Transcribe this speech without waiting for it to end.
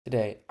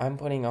Today, I'm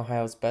putting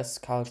Ohio's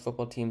best college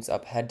football teams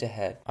up head to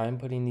head. I'm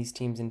putting these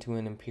teams into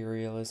an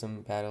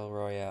Imperialism battle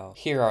royale.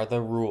 Here are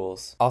the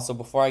rules. Also,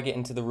 before I get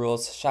into the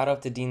rules, shout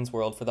out to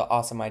DeansWorld for the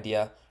awesome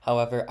idea.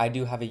 However, I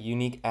do have a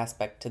unique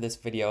aspect to this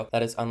video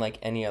that is unlike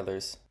any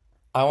others.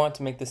 I want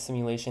to make this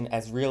simulation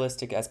as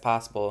realistic as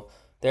possible.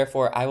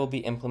 Therefore, I will be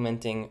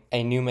implementing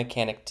a new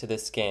mechanic to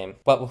this game.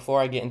 But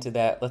before I get into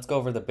that, let's go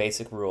over the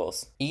basic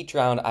rules. Each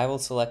round, I will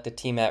select a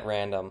team at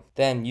random.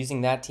 Then,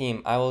 using that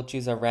team, I will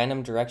choose a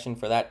random direction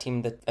for that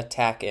team to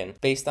attack in.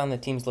 Based on the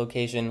team's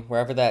location,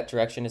 wherever that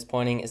direction is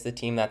pointing is the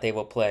team that they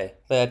will play.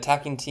 The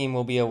attacking team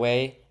will be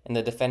away, and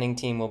the defending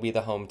team will be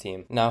the home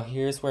team. Now,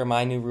 here's where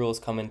my new rules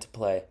come into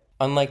play.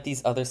 Unlike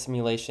these other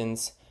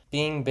simulations,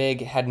 being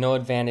big had no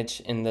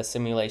advantage in the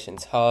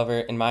simulations.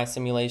 However, in my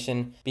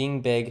simulation, being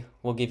big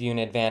will give you an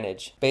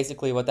advantage.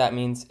 Basically, what that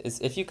means is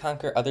if you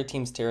conquer other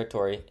teams'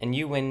 territory and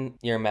you win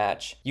your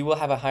match, you will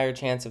have a higher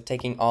chance of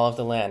taking all of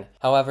the land.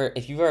 However,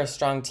 if you are a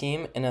strong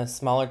team and a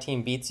smaller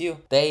team beats you,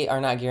 they are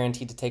not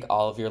guaranteed to take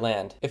all of your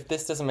land. If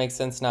this doesn't make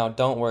sense now,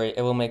 don't worry,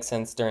 it will make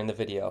sense during the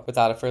video.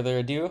 Without further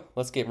ado,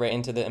 let's get right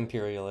into the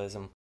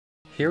Imperialism.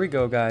 Here we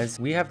go, guys.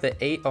 We have the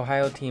 8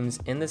 Ohio teams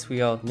in this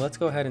wheel. Let's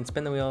go ahead and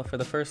spin the wheel for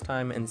the first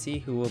time and see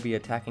who will be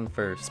attacking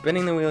first.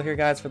 Spinning the wheel here,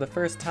 guys, for the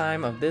first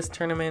time of this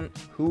tournament.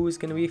 Who's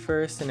going to be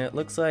first? And it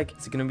looks like,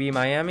 is it going to be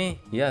Miami?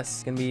 Yes,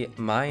 it's going to be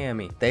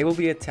Miami. They will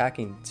be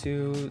attacking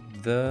to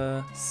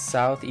the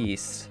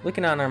southeast.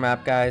 Looking on our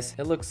map, guys,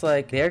 it looks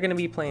like they're going to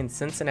be playing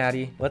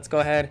Cincinnati. Let's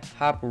go ahead,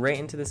 hop right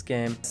into this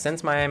game.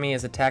 Since Miami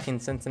is attacking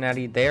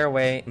Cincinnati, they are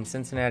away and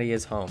Cincinnati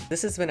is home.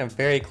 This has been a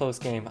very close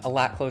game, a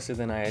lot closer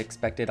than I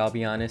expected, I'll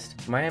be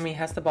honest. Miami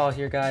has the ball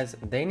here, guys.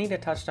 They need a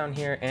touchdown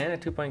here and a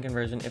 2-point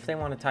conversion if they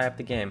want to tie up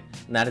the game.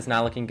 And that is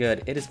not looking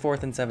good. It is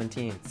 4th and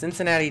 17.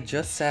 Cincinnati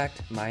just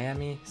sacked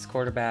Miami's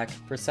quarterback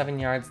for 7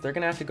 yards. They're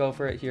going to have to go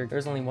for it here.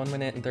 There's only 1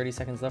 minute and 30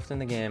 seconds left in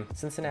the game.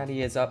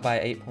 Cincinnati is up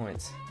by 8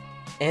 points.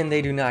 And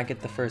they do not get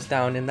the first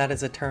down, and that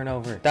is a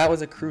turnover. That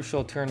was a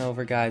crucial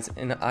turnover, guys,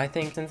 and I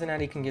think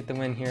Cincinnati can get the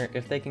win here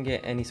if they can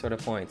get any sort of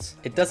points.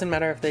 It doesn't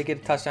matter if they get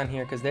a touchdown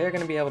here because they're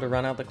going to be able to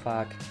run out the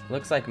clock.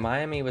 Looks like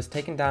Miami was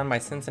taken down by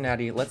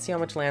Cincinnati. Let's see how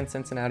much land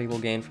Cincinnati will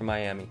gain from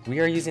Miami. We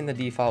are using the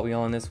default wheel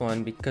on this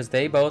one because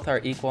they both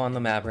are equal on the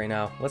map right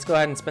now. Let's go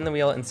ahead and spin the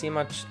wheel and see how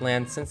much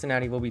land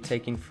Cincinnati will be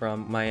taking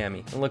from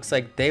Miami. It looks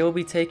like they will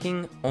be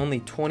taking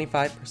only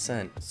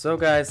 25%. So,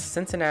 guys,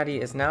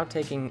 Cincinnati is now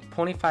taking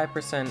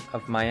 25%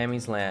 of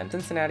Miami's land.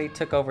 Cincinnati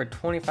took over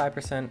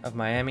 25% of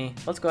Miami.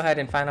 Let's go ahead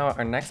and find out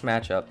our next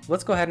matchup.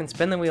 Let's go ahead and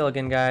spin the wheel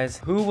again, guys.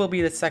 Who will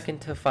be the second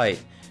to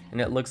fight? And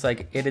it looks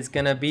like it is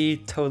gonna be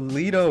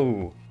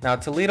Toledo. Now,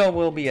 Toledo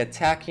will be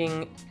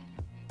attacking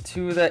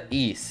to the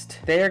east.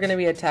 They are gonna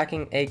be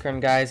attacking Akron,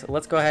 guys.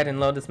 Let's go ahead and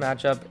load this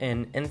matchup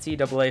in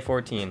NCAA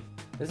 14.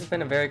 This has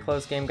been a very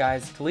close game,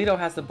 guys. Toledo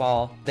has the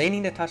ball. They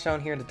need a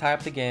touchdown here to tie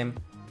up the game.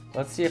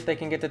 Let's see if they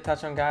can get the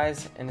touchdown,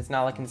 guys, and it's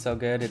not looking so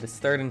good. It is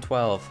 3rd and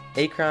 12.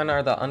 Akron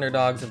are the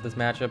underdogs of this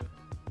matchup.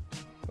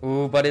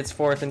 Ooh, but it's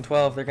 4th and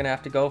 12. They're going to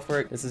have to go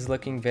for it. This is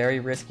looking very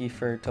risky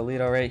for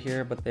Toledo right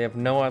here, but they have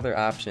no other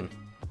option.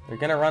 They're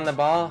going to run the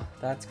ball.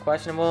 That's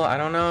questionable. I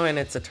don't know, and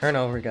it's a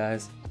turnover,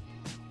 guys.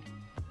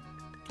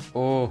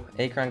 Oh,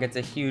 Akron gets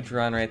a huge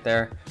run right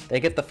there. They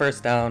get the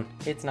first down.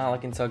 It's not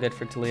looking so good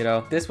for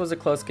Toledo. This was a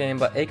close game,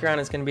 but Akron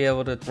is going to be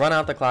able to run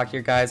out the clock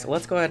here, guys.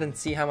 Let's go ahead and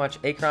see how much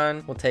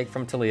Akron will take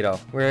from Toledo.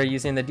 We're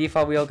using the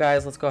default wheel,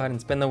 guys. Let's go ahead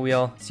and spin the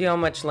wheel. See how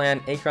much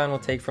land Akron will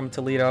take from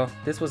Toledo.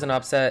 This was an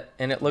upset,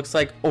 and it looks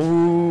like,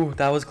 oh,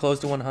 that was close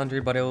to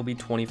 100, but it will be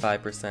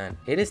 25%.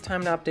 It is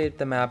time to update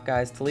the map,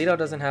 guys. Toledo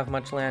doesn't have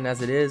much land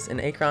as it is, and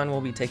Akron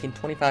will be taking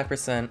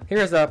 25%.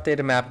 Here's the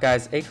updated map,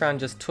 guys. Akron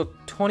just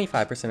took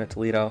 25% of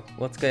Toledo.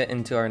 Let's get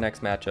into our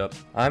next matchup.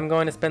 I'm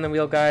going to spin the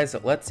wheel, guys.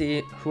 Let's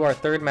see who our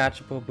third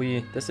matchup will be.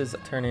 This is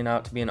turning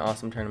out to be an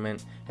awesome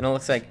tournament, and it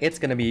looks like it's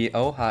going to be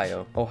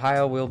Ohio.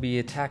 Ohio will be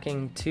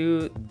attacking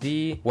to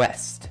the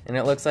west, and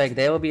it looks like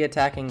they will be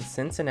attacking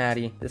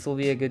Cincinnati. This will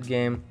be a good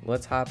game.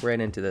 Let's hop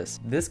right into this.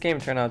 This game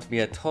turned out to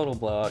be a total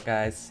blowout,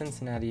 guys.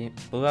 Cincinnati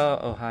blew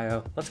out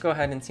Ohio. Let's go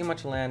ahead and see how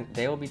much land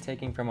they will be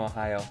taking from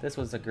Ohio. This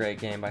was a great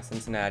game by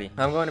Cincinnati.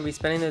 I'm going to be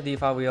spinning the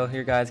default wheel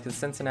here, guys, because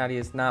Cincinnati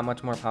is not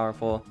much more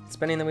powerful.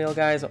 Spinning the wheel,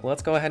 guys.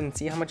 Let's go ahead and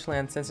see how much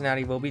land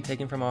Cincinnati will be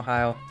taking from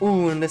Ohio.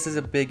 Ooh, and this is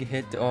a big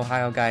hit to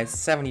Ohio, guys.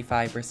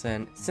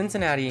 75%.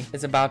 Cincinnati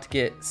is about to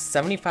get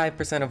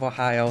 75% of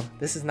Ohio.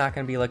 This is not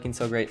going to be looking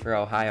so great for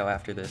Ohio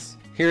after this.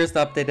 Here's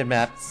the updated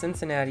map.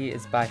 Cincinnati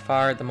is by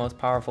far the most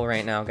powerful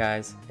right now,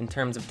 guys, in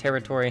terms of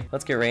territory.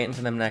 Let's get right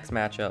into the next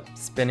matchup.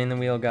 Spinning the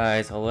wheel,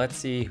 guys. Let's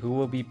see who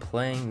will be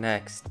playing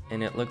next.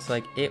 And it looks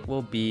like it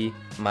will be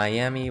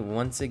Miami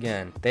once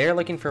again. They are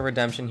looking for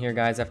redemption here,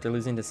 guys, after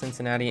losing to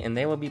Cincinnati, and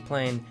they will be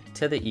playing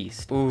to the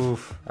east.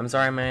 Oof. I'm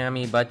sorry,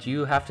 Miami, but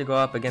you have to go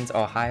up against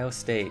Ohio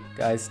State.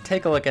 Guys,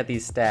 take a look at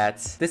these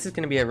stats. This is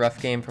going to be a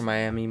rough game for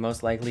Miami,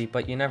 most likely,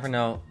 but you never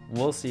know.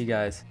 we'll see,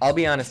 guys. I'll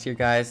be honest here,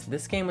 guys.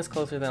 This game was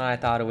closer than I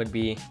thought it would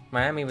be.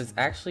 Miami was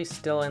actually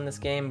still in this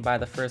game by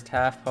the first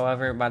half.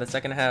 However, by the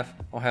second half,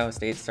 Ohio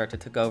State started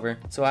to take over.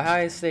 So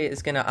Ohio State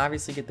is going to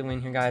obviously get the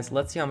win here, guys.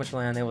 Let's see how much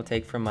land they will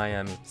take from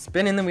Miami.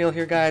 Spinning the wheel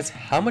here, guys.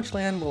 How much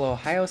land will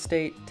Ohio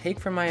State take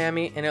from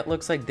Miami? And it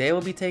looks like they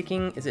will be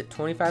taking, is it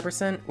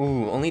 25%?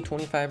 Ooh, only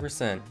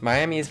 25%.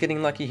 Miami is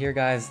getting lucky here,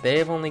 guys. They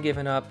have only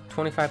given up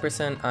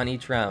 25% on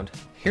each round.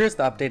 Here's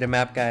the updated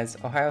map, guys.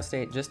 Ohio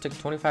State just took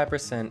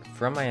 25%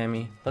 from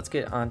Miami. Let's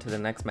get on to the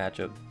next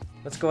matchup.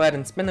 Let's go ahead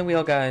and spin the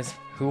wheel, guys.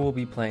 Who will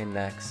be playing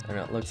next? And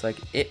it looks like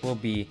it will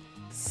be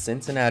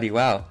Cincinnati.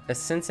 Wow, it's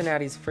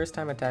Cincinnati's first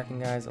time attacking,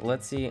 guys.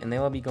 Let's see, and they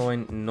will be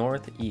going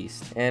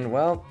northeast. And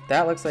well,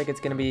 that looks like it's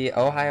going to be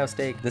Ohio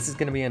State. This is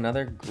going to be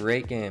another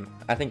great game.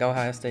 I think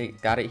Ohio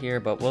State got it here,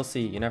 but we'll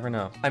see. You never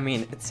know. I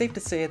mean, it's safe to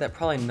say that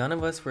probably none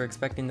of us were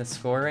expecting the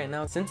score right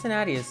now.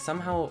 Cincinnati is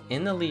somehow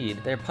in the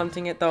lead. They're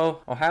punting it though.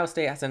 Ohio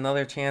State has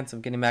another chance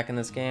of getting back in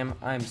this game.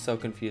 I'm so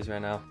confused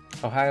right now.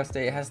 Ohio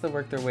State has to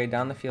work their way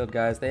down the field,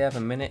 guys. They have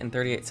 1 minute and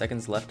 38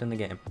 seconds left in the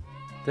game.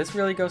 This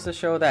really goes to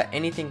show that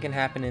anything can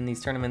happen in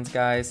these tournaments,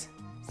 guys.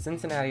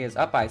 Cincinnati is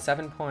up by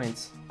 7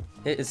 points.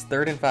 It is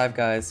 3rd and 5,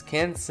 guys.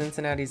 Can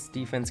Cincinnati's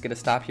defense get a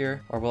stop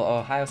here, or will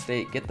Ohio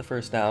State get the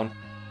first down?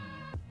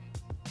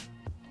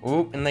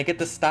 Oop, and they get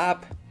the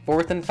stop.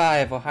 4th and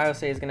 5. Ohio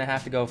State is going to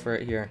have to go for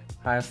it here.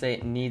 Ohio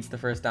State needs the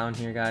first down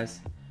here, guys.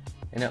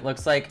 And it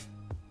looks like,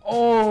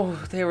 oh,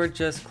 they were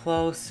just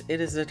close. It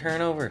is a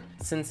turnover.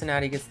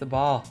 Cincinnati gets the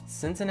ball.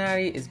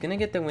 Cincinnati is going to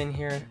get the win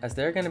here, as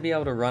they're going to be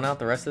able to run out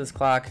the rest of this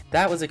clock.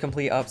 That was a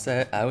complete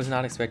upset. I was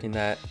not expecting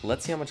that.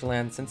 Let's see how much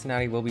land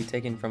Cincinnati will be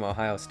taking from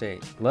Ohio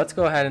State. Let's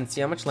go ahead and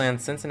see how much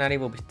land Cincinnati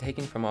will be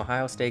taking from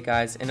Ohio State,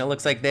 guys. And it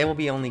looks like they will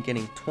be only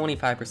getting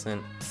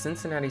 25%.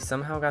 Cincinnati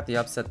somehow got the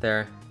upset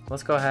there.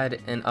 Let's go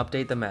ahead and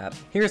update the map.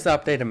 Here's the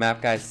updated map,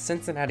 guys.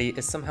 Cincinnati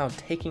is somehow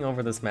taking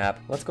over this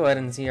map. Let's go ahead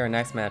and see our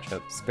next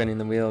matchup. Spinning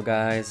the wheel,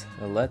 guys.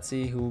 Let's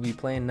see who will be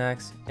playing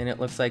next. And it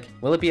looks like,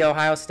 will it be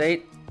Ohio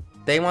State?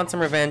 They want some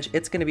revenge.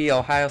 It's going to be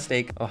Ohio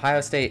State. Ohio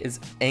State is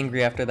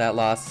angry after that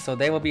loss, so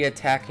they will be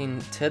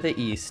attacking to the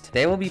east.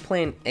 They will be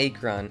playing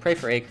Akron. Pray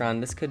for Akron.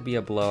 This could be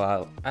a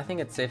blowout. I think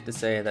it's safe to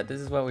say that this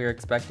is what we were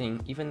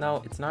expecting, even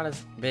though it's not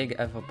as big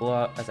of a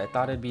blowout as I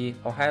thought it'd be.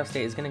 Ohio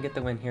State is going to get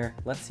the win here.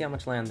 Let's see how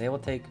much land they will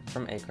take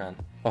from Akron.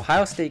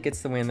 Ohio State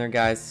gets the win there,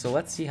 guys, so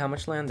let's see how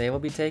much land they will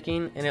be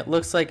taking, and it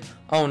looks like,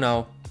 oh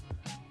no.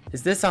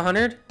 Is this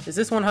 100? Is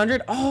this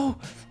 100? Oh,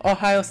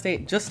 Ohio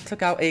State just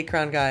took out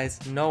Akron,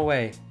 guys. No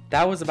way.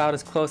 That was about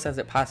as close as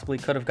it possibly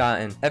could have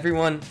gotten.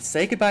 Everyone,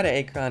 say goodbye to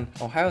Akron.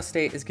 Ohio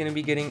State is going to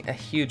be getting a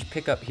huge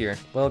pickup here.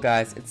 Well,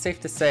 guys, it's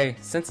safe to say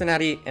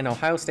Cincinnati and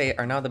Ohio State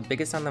are now the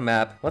biggest on the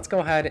map. Let's go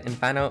ahead and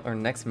find out our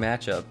next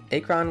matchup.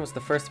 Akron was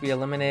the first to be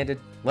eliminated.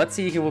 Let's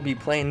see who will be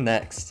playing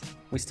next.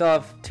 We still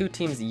have 2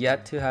 teams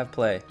yet to have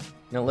play.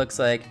 And it looks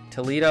like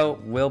Toledo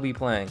will be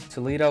playing.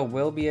 Toledo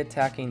will be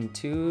attacking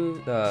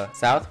to the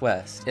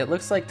southwest. It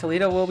looks like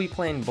Toledo will be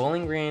playing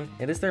Bowling Green.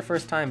 It is their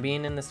first time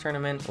being in this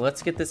tournament.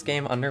 Let's get this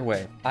game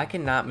underway. I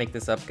cannot make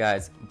this up,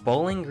 guys.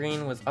 Bowling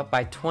Green was up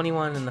by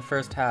 21 in the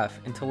first half,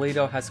 and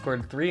Toledo has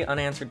scored 3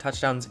 unanswered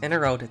touchdowns in a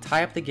row to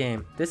tie up the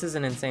game. This is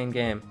an insane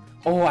game.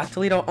 Oh,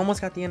 Toledo almost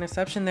got the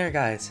interception there,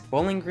 guys.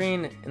 Bowling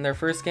Green, in their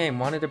first game,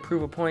 wanted to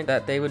prove a point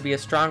that they would be a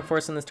strong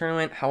force in this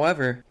tournament.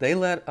 However, they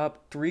let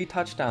up 3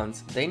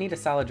 touchdowns. They need a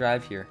solid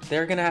drive here.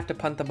 They're going to have to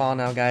punt the ball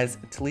now, guys.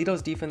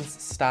 Toledo's defense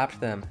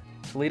stopped them.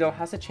 Toledo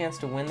has a chance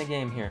to win the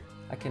game here.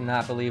 I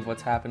cannot believe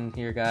what's happened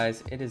here,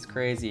 guys. It is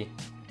crazy.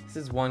 This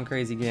is one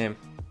crazy game.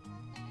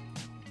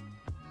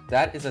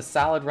 That is a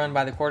solid run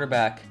by the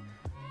quarterback.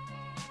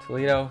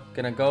 Toledo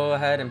going to go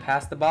ahead and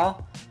pass the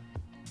ball.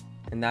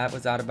 And that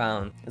was out of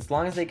bounds. As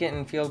long as they get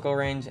in field goal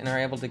range and are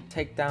able to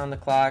take down the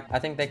clock, I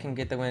think they can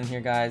get the win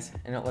here, guys.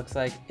 And it looks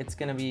like it's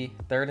going to be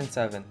 3rd and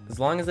 7. As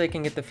long as they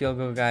can get the field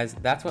goal, guys,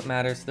 that's what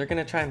matters. They're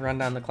going to try and run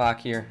down the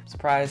clock here.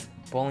 Surprise,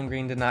 Bowling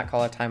Green did not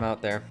call a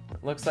timeout there.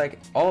 It looks like,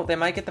 oh, they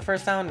might get the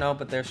first down. No,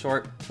 but they're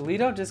short.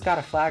 Toledo just got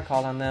a flag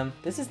called on them.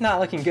 This is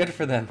not looking good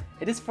for them.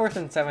 It is 4th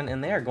and 7,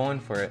 and they are going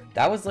for it.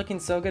 That was looking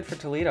so good for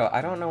Toledo.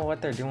 I don't know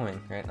what they're doing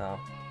right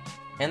now.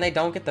 And they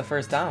don't get the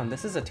first down.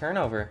 This is a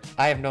turnover.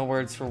 I have no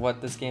words for what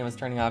this game is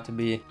turning out to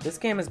be. This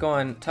game is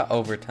going to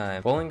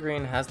overtime. Bowling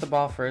Green has the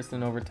ball first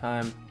in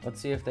overtime.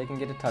 Let's see if they can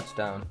get a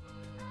touchdown.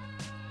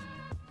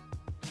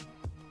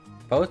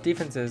 Both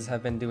defenses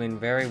have been doing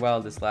very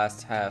well this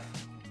last half.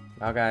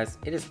 Now, guys,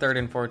 it is 3rd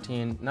and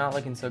 14. Not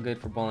looking so good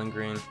for Bowling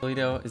Green.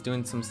 Toledo is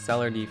doing some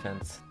stellar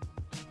defense.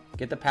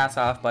 Get the pass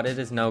off, but it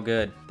is no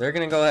good. They're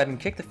going to go ahead and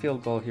kick the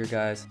field goal here,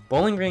 guys.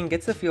 Bowling Green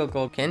gets the field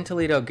goal. Can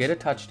Toledo get a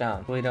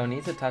touchdown? Toledo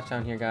needs a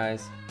touchdown here,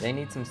 guys. They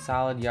need some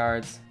solid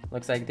yards.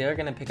 Looks like they're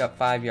going to pick up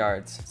 5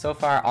 yards. So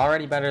far,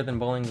 already better than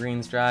Bowling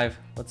Green's drive.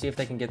 Let's see if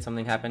they can get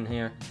something happen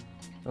here.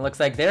 It looks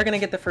like they're going to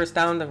get the first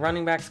down. The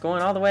running back's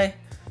going all the way.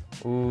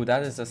 Ooh,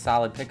 that is a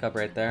solid pickup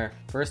right there.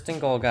 First and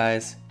goal,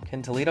 guys.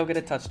 Can Toledo get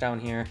a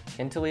touchdown here?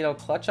 Can Toledo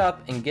clutch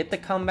up and get the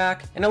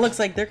comeback? And it looks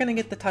like they're gonna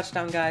get the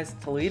touchdown, guys.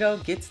 Toledo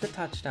gets the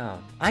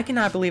touchdown. I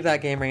cannot believe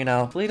that game right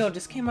now. Toledo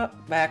just came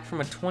up back from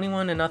a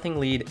 21-0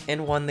 lead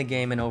and won the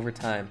game in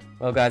overtime.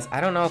 Well, guys,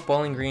 I don't know if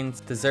Bowling Green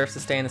deserves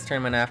to stay in this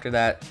tournament after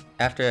that.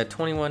 After a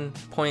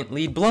 21-point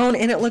lead blown,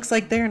 and it looks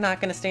like they're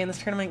not gonna stay in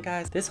this tournament,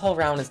 guys. This whole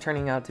round is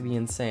turning out to be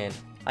insane.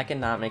 I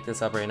cannot make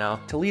this up right now.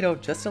 Toledo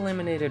just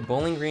eliminated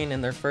Bowling Green in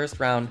their first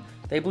round.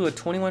 They blew a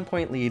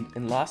 21-point lead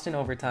and lost in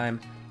overtime.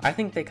 I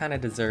think they kind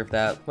of deserve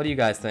that. What do you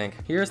guys think?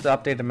 Here's the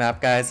updated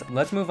map, guys.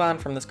 Let's move on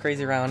from this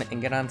crazy round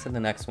and get on to the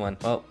next one.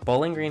 Well,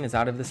 Bowling Green is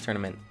out of this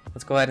tournament.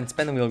 Let's go ahead and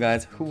spin the wheel,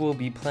 guys. Who will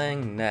be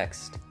playing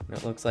next?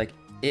 It looks like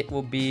it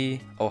will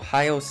be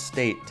Ohio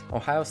State.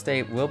 Ohio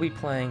State will be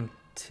playing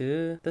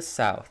to the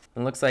south.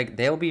 It looks like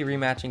they'll be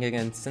rematching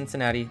against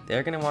Cincinnati.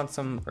 They're gonna want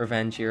some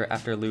revenge here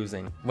after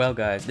losing. Well,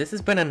 guys, this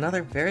has been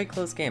another very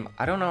close game.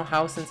 I don't know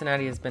how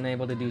Cincinnati has been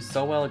able to do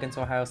so well against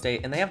Ohio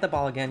State, and they have the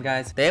ball again,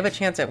 guys. They have a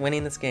chance at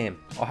winning this game.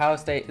 Ohio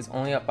State is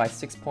only up by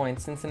 6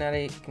 points.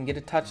 Cincinnati can get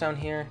a touchdown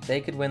here.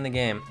 They could win the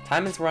game.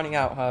 Time is running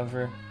out,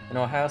 however, and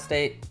Ohio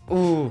State,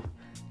 ooh,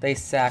 they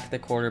sacked the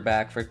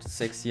quarterback for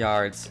 6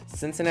 yards.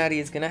 Cincinnati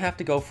is going to have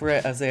to go for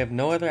it as they have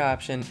no other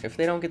option. If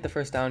they don't get the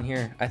first down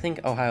here, I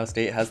think Ohio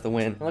State has the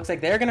win. It looks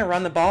like they're going to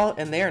run the ball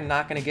and they are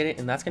not going to get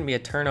it, and that's going to be a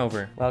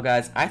turnover. Well,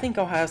 guys, I think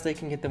Ohio State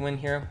can get the win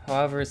here.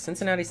 However,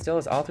 Cincinnati still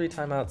has all 3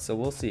 timeouts, so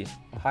we'll see.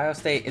 Ohio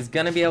State is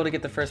going to be able to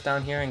get the first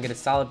down here and get a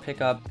solid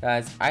pickup.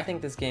 Guys, I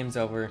think this game's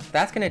over.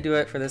 That's going to do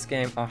it for this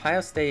game.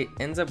 Ohio State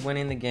ends up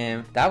winning the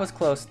game. That was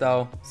close,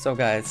 though. So,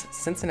 guys,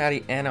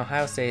 Cincinnati and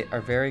Ohio State are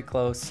very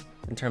close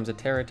in terms of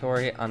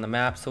territory on the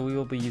map, so we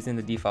will be using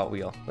the default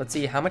wheel. Let's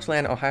see how much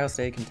land Ohio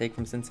State can take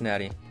from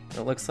Cincinnati.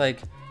 It looks like,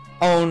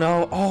 oh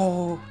no,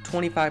 oh,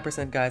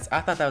 25%, guys. I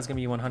thought that was gonna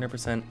be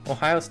 100%.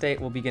 Ohio State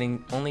will be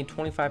getting only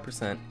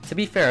 25%. To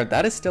be fair,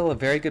 that is still a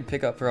very good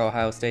pickup for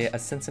Ohio State,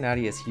 as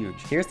Cincinnati is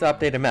huge. Here's the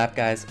updated map,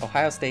 guys.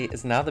 Ohio State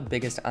is now the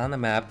biggest on the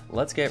map.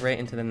 Let's get right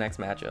into the next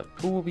matchup.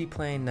 Who will be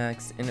playing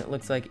next? And it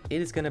looks like it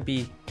is gonna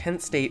be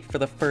Kent State for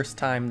the first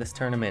time this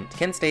tournament.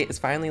 Kent State is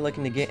finally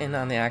looking to get in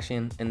on the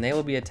action, and they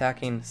will be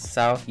attacking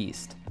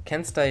Southeast.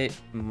 Kent State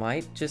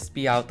might just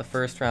be out the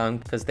first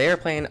round because they are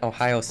playing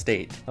Ohio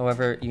State.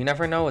 However, you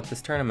never know with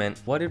this tournament.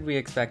 What did we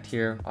expect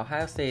here?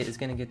 Ohio State is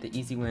going to get the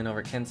easy win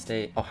over Kent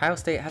State. Ohio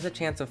State has a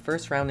chance of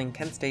first rounding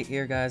Kent State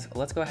here, guys.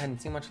 Let's go ahead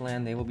and see how much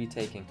land they will be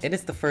taking. It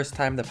is the first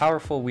time the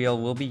powerful wheel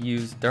will be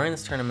used during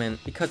this tournament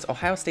because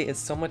Ohio State is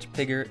so much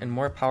bigger and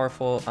more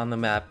powerful on the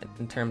map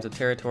in terms of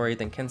territory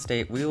than Kent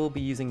State. We will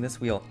be using this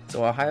wheel.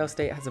 So Ohio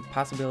State has a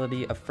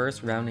possibility of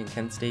first rounding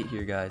Kent State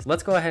here, guys.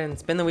 Let's go ahead and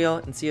spin the wheel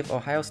and see if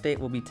Ohio State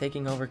will be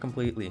taking over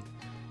completely.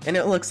 And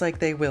it looks like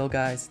they will,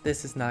 guys.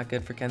 This is not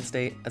good for Kent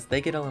State as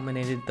they get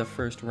eliminated the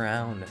first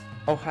round.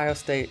 Ohio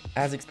State,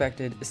 as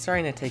expected, is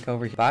starting to take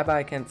over.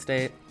 Bye-bye, Kent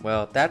State.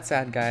 Well, that's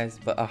sad, guys,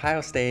 but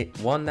Ohio State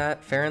won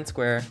that fair and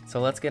square.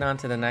 So let's get on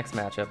to the next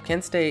matchup.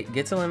 Kent State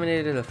gets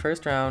eliminated in the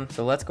first round.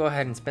 So let's go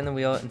ahead and spin the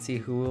wheel and see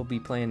who will be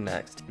playing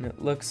next. And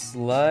it looks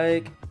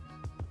like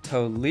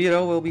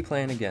Toledo will be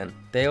playing again.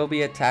 They will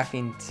be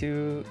attacking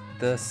to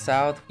the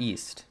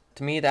southeast.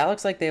 To me, that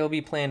looks like they will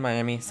be playing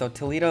Miami, so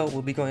Toledo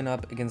will be going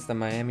up against the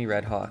Miami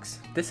Redhawks.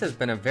 This has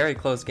been a very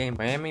close game.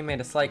 Miami made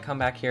a slight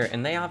comeback here,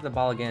 and they have the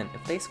ball again.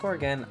 If they score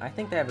again, I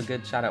think they have a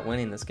good shot at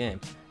winning this game.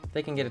 If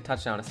they can get a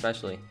touchdown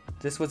especially.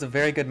 This was a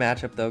very good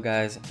matchup though,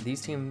 guys.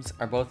 These teams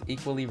are both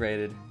equally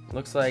rated.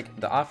 Looks like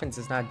the offense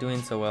is not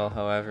doing so well,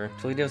 however.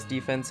 Toledo's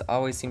defense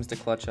always seems to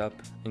clutch up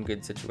in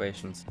good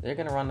situations. They're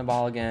going to run the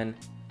ball again.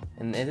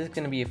 And it is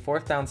going to be a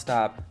 4th down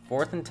stop,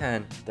 4th and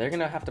 10. They're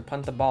going to have to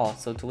punt the ball,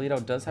 so Toledo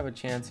does have a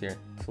chance here.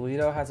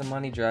 Toledo has a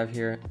money drive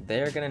here.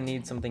 They are going to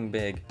need something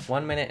big.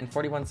 1 minute and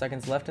 41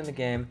 seconds left in the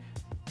game.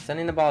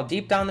 Sending the ball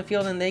deep down the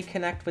field, and they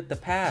connect with the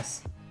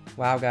pass.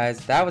 Wow,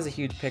 guys, that was a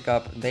huge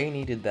pickup. They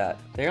needed that.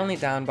 They're only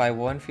down by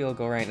 1 field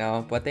goal right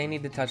now, but they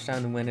need the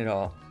touchdown to win it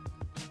all.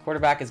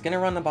 Quarterback is going to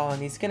run the ball,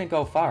 and he's going to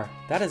go far.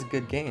 That is a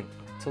good game.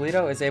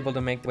 Toledo is able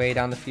to make the way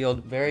down the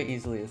field very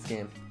easily this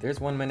game. There's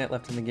 1 minute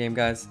left in the game,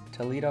 guys.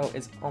 Toledo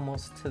is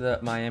almost to the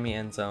Miami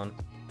end zone.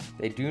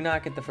 They do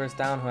not get the first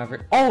down,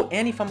 however. Oh,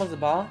 and he fumbles the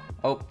ball.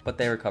 Oh, but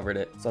they recovered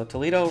it. So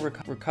Toledo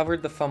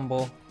recovered the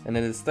fumble, and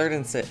it is 3rd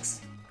and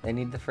 6. They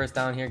need the first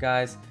down here,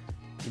 guys.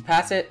 You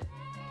pass it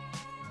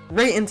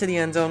right into the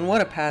end zone.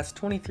 What a pass.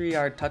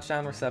 23-yard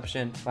touchdown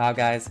reception. Wow,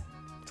 guys.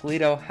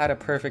 Toledo had a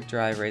perfect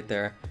drive right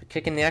there.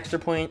 Kicking the extra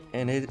point,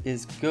 and it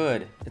is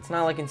good. It's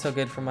not looking so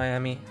good for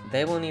Miami.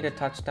 They will need a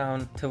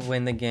touchdown to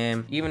win the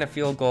game. Even a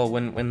field goal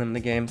wouldn't win them the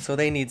game, so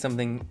they need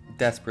something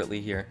desperately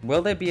here.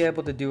 Will they be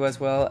able to do as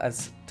well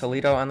as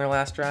Toledo on their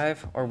last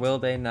drive, or will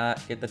they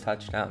not get the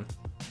touchdown?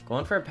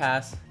 Going for a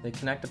pass. They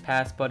connect a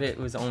pass, but it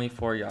was only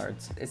 4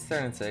 yards. It's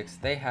 3rd and 6.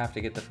 They have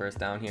to get the first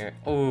down here.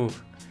 Oh,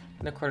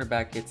 and the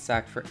quarterback gets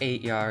sacked for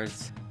 8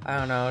 yards. I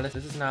don't know, this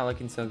is not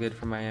looking so good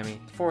for Miami.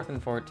 4th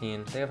and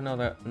 14. They have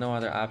no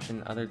other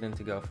option other than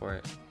to go for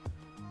it.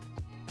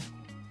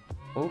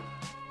 Oh,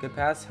 good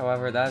pass.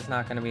 However, that is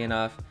not going to be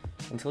enough.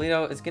 And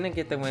Toledo is going to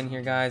get the win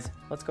here, guys.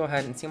 Let's go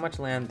ahead and see how much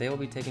land they will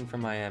be taking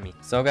from Miami.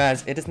 So,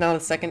 guys, it is now the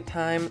second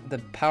time the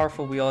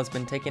powerful wheel has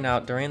been taken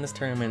out during this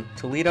tournament.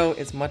 Toledo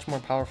is much more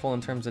powerful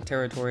in terms of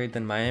territory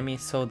than Miami,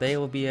 so they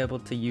will be able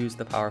to use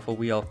the powerful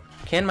wheel.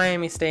 Can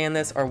Miami stay in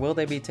this, or will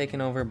they be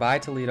taken over by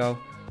Toledo?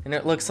 And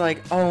it looks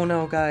like, oh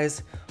no,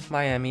 guys,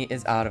 Miami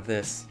is out of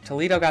this.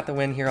 Toledo got the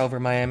win here over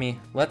Miami.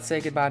 Let's say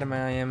goodbye to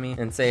Miami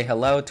and say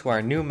hello to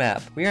our new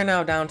map. We are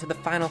now down to the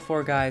final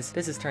four, guys.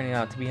 This is turning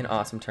out to be an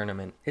awesome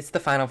tournament. It's the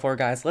final four,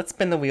 guys. Let's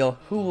spin the wheel.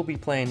 Who will be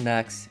playing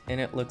next?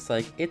 And it looks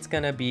like it's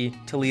gonna be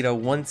Toledo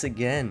once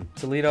again.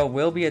 Toledo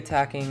will be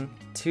attacking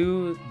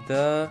to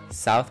the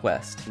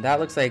southwest. That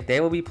looks like they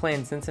will be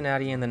playing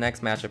Cincinnati in the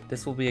next matchup.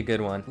 This will be a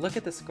good one. Look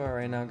at the score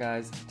right now,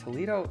 guys.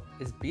 Toledo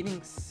is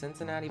beating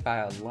Cincinnati by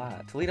a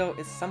lot. Toledo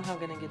is somehow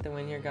gonna get the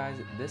win here, guys.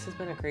 This has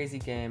been a crazy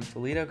game.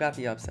 Toledo got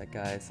the upset,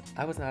 guys.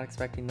 I was not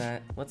expecting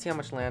that. Let's see how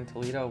much land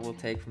Toledo will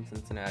take from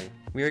Cincinnati.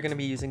 We are gonna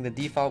be using the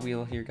default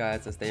wheel here,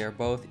 guys, as they are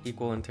both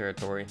equal in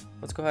territory.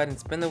 Let's go ahead and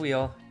spin the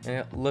wheel, and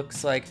it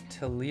looks like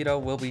Toledo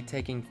will be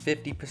taking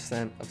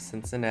 50% of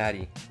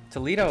Cincinnati.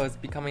 Toledo is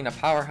becoming a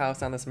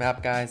powerhouse on this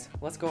map, guys.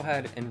 Let's go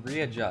ahead and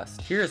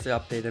readjust. Here's the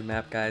updated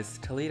map, guys.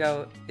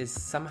 Toledo is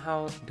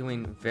somehow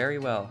doing very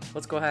well.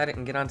 Let's go ahead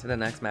and get on to the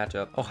next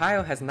matchup.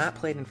 Ohio has not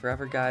played in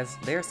forever, guys.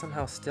 They are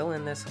somehow still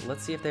in this.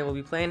 Let's see if they will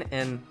be playing,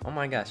 and oh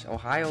my gosh,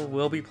 Ohio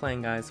will be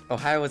playing, guys.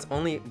 Ohio is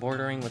only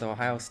bordering with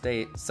Ohio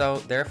State, so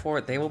therefore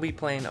they will be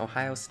playing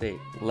Ohio State.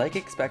 Like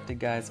expected,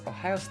 guys,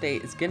 Ohio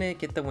State is gonna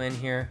get the win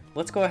here.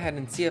 Let's go ahead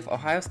and see if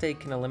Ohio State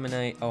can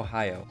eliminate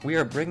Ohio. We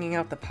are bringing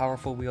out the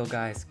powerful wheel,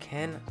 guys.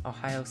 Can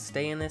Ohio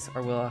stay in this,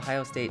 or will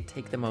Ohio State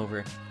take them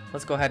over?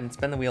 Let's go ahead and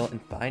spin the wheel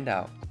and find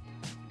out.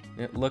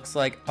 It looks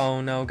like,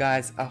 oh no,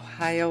 guys,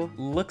 Ohio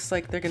looks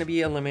like they're going to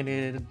be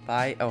eliminated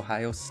by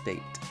Ohio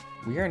State.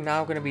 We are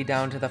now going to be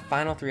down to the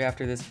final three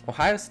after this.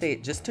 Ohio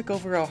State just took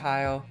over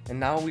Ohio, and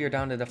now we are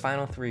down to the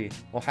final three.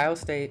 Ohio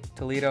State,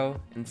 Toledo,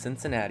 and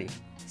Cincinnati.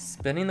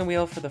 Spinning the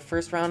wheel for the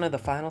first round of the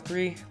final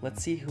three.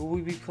 Let's see who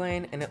we be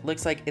playing, and it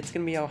looks like it's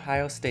going to be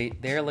Ohio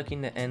State. They're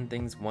looking to end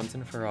things once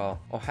and for all.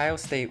 Ohio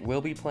State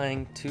will be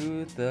playing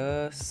to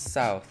the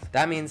south.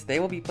 That means they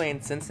will be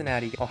playing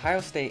Cincinnati.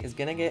 Ohio State is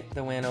going to get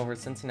the win over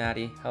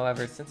Cincinnati.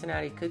 However,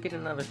 Cincinnati could get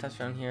another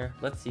touchdown here.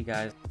 Let's see,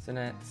 guys.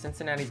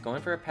 Cincinnati's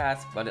going for a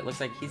pass, but it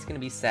looks like he's going to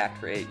be sacked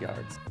for 8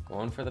 yards.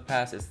 Going for the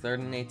pass is 3rd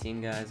and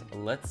 18, guys.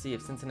 Let's see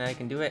if Cincinnati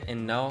can do it,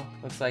 and no.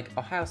 Looks like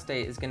Ohio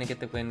State is going to get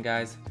the win,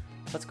 guys.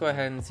 Let's go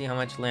ahead and see how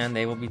much land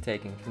they will be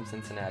taking from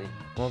Cincinnati.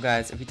 Well,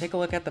 guys, if you take a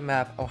look at the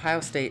map, Ohio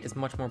State is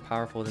much more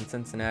powerful than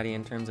Cincinnati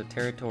in terms of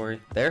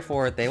territory.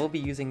 Therefore, they will be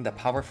using the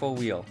powerful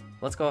wheel.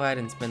 Let's go ahead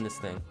and spin this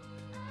thing.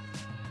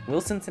 Will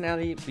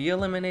Cincinnati be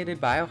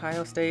eliminated by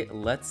Ohio State?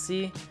 Let's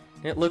see.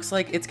 It looks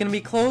like it's going to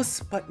be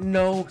close, but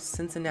no,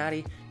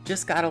 Cincinnati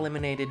just got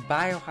eliminated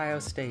by Ohio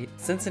State.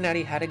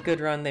 Cincinnati had a good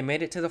run. They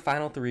made it to the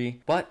final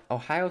three, but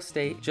Ohio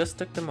State just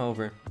took them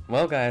over.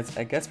 Well, guys,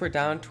 I guess we're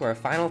down to our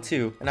final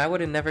two, and I would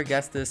have never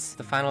guessed this,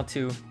 the final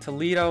two.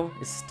 Toledo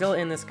is still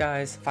in this,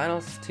 guys.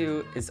 Finals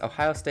two is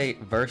Ohio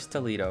State versus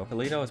Toledo.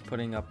 Toledo is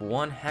putting up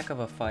one heck of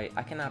a fight.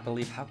 I cannot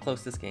believe how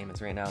close this game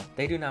is right now.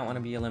 They do not want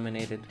to be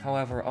eliminated.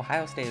 However,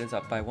 Ohio State is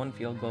up by 1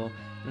 field goal,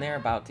 and they're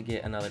about to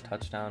get another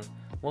touchdown.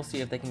 We'll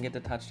see if they can get the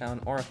touchdown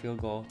or a field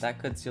goal. That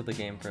could seal the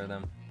game for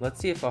them. Let's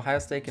see if Ohio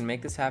State can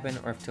make this happen,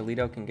 or if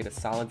Toledo can get a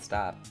solid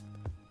stop.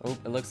 Oh,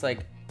 it looks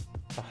like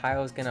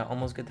Ohio is going to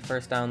almost get the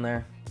first down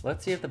there.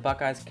 Let's see if the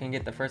Buckeyes can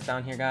get the first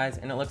down here, guys,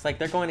 and it looks like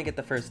they're going to get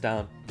the first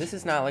down. This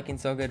is not looking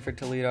so good for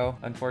Toledo.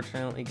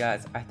 Unfortunately,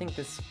 guys, I think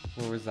this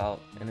will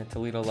result in a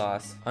Toledo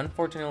loss.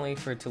 Unfortunately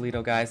for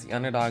Toledo, guys, the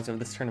underdogs of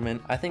this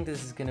tournament, I think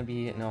this is going to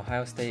be an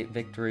Ohio State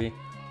victory.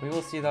 We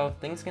will see, though.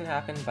 Things can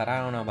happen, but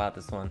I don't know about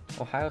this one.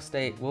 Ohio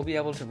State will be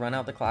able to run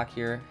out the clock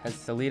here,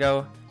 as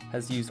Toledo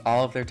has used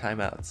all of their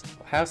timeouts.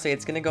 Ohio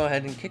State's going to go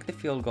ahead and kick the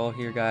field goal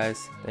here,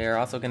 guys. They are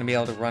also going to be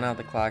able to run out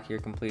the clock here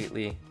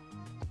completely.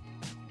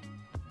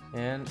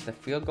 And the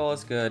field goal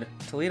is good.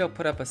 Toledo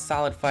put up a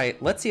solid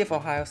fight. Let's see if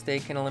Ohio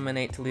State can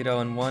eliminate Toledo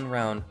in one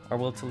round, or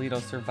will Toledo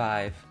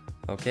survive?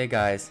 Okay,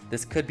 guys,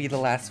 this could be the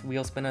last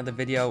wheel spin of the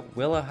video.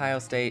 Will Ohio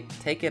State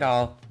take it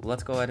all?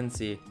 Let's go ahead and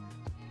see.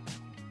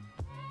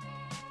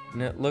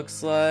 And it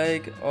looks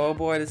like, oh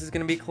boy, this is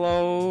going to be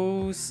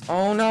close.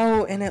 Oh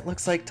no, and it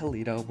looks like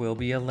Toledo will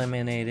be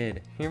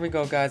eliminated. Here we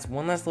go, guys.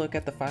 One last look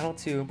at the final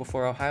two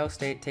before Ohio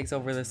State takes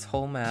over this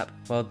whole map.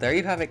 Well, there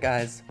you have it,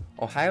 guys.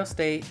 Ohio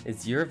State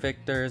is your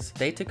victors.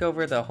 They took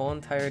over the whole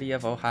entirety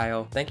of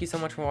Ohio. Thank you so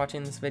much for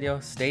watching this video.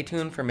 Stay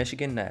tuned for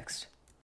Michigan next.